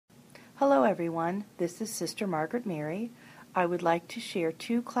Hello everyone, this is Sister Margaret Mary. I would like to share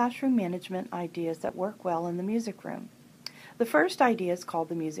 2 classroom management ideas that work well in the music room. The first idea is called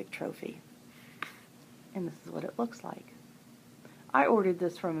the music trophy, and this is what it looks like. I ordered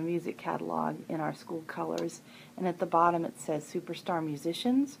this from a music catalog in our school colors, and at the bottom it says Superstar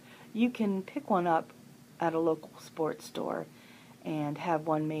Musicians. You can pick one up at a local sports store and have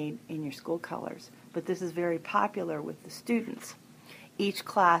one made in your school colors, but this is very popular with the students. Each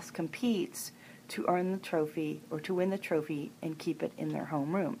class competes to earn the trophy or to win the trophy and keep it in their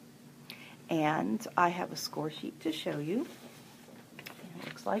homeroom. And I have a score sheet to show you. It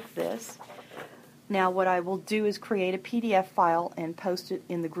looks like this. Now what I will do is create a PDF file and post it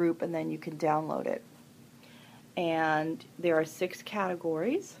in the group, and then you can download it. And there are 6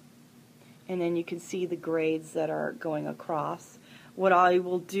 categories, and then you can see the grades that are going across. What I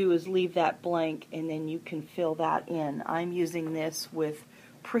will do is leave that blank, and then you can fill that in. I'm using this with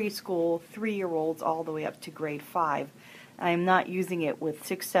preschool 3-year-olds all the way up to grade 5. I am not using it with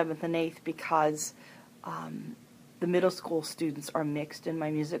 6th, 7th, and 8th because the middle school students are mixed in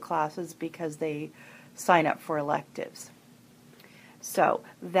my music classes because they sign up for electives. So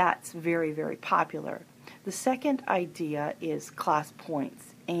that's very, very popular. The second idea is class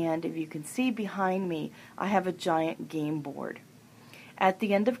points, and if you can see behind me, I have a giant game board. At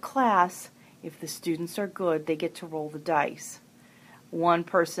the end of class, if the students are good, they get to roll the dice. One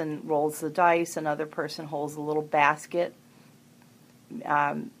person rolls the dice, another person holds a little basket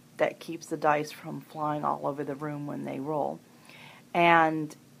that keeps the dice from flying all over the room when they roll.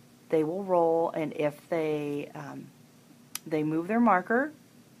 And they will roll, and if they move their marker,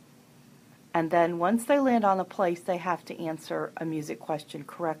 and then once they land on a place, they have to answer a music question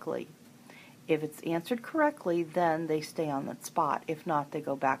correctly. If it's answered correctly, then they stay on that spot. If not, they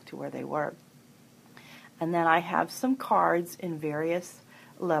go back to where they were. And then I have some cards in various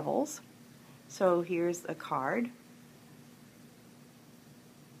levels. So here's a card.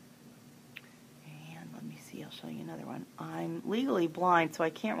 And let me see, I'll show you another one. I'm legally blind, so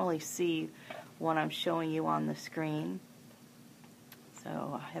I can't really see what I'm showing you on the screen.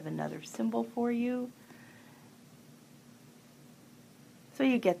 So I have another symbol for you. So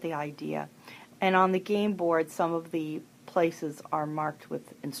you get the idea. And on the game board, some of the places are marked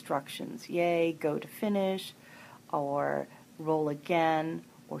with instructions. Yay, go to finish, or roll again,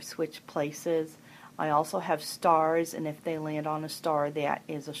 or switch places. I also have stars, and if they land on a star, that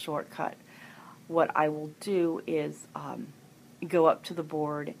is a shortcut. What I will do is go up to the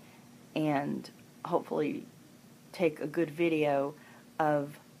board and hopefully take a good video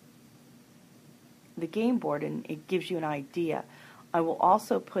of the game board, and it gives you an idea. I will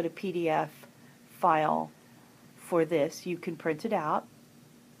also put a PDF file for this. You can print it out,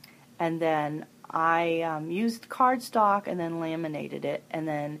 and then I used cardstock and then laminated it, and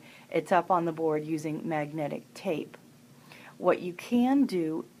then it's up on the board using magnetic tape. What you can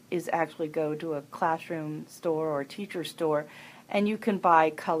do is actually go to a classroom store or a teacher store, and you can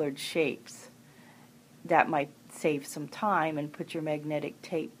buy colored shapes. That might save some time, and put your magnetic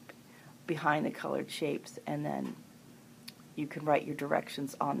tape behind the colored shapes, and then you can write your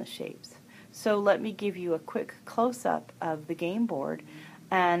directions on the shapes. So let me give you a quick close-up of the game board.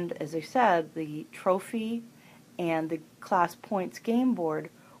 And as I said, the trophy and the class points game board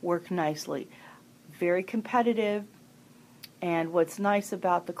work nicely. Very competitive. And what's nice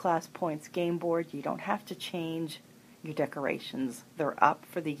about the class points game board, you don't have to change your decorations. They're up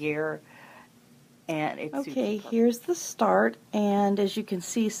for the year. And it's okay, here's the start. And as you can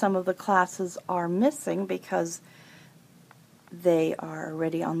see, some of the classes are missing because they are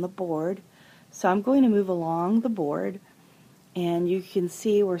already on the board. So I'm going to move along the board, and you can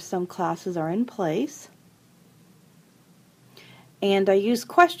see where some classes are in place. And I use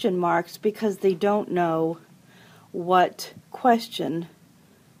question marks because they don't know what question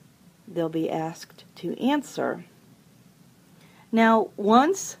they'll be asked to answer. Now,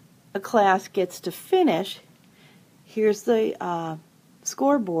 once a class gets to finish, here's the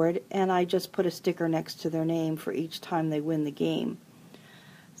scoreboard, and I just put a sticker next to their name for each time they win the game.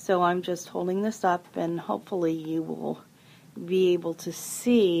 So I'm just holding this up, and hopefully you will be able to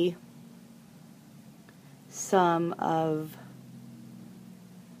see some of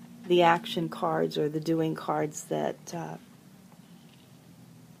the action cards or the doing cards that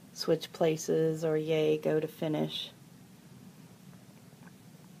switch places or yay, go to finish.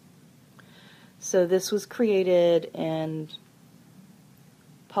 So this was created in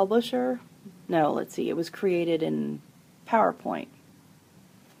Publisher. No, let's see, it was created in PowerPoint.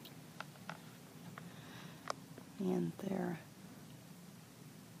 And there,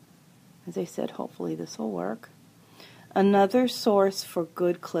 as I said, hopefully this will work. Another source for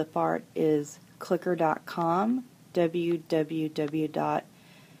good clip art is clickr.com,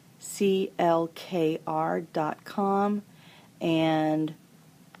 www.clickr.com, and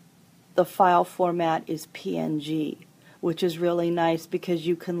the file format is PNG, which is really nice because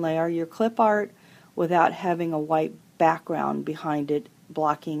you can layer your clip art without having a white background behind it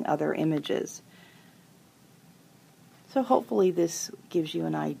blocking other images. So hopefully this gives you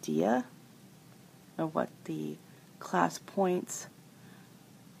an idea of what the Class Points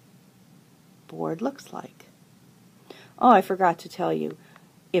board looks like. Oh, I forgot to tell you,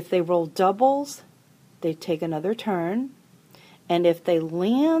 if they roll doubles, they take another turn, and if they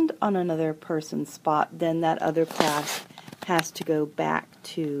land on another person's spot, then that other class has to go back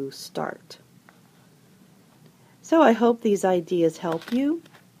to start. So I hope these ideas help you,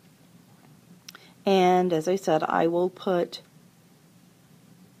 and as I said, I will put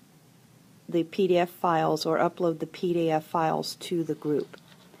the PDF files or upload the PDF files to the group.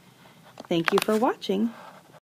 Thank you for watching.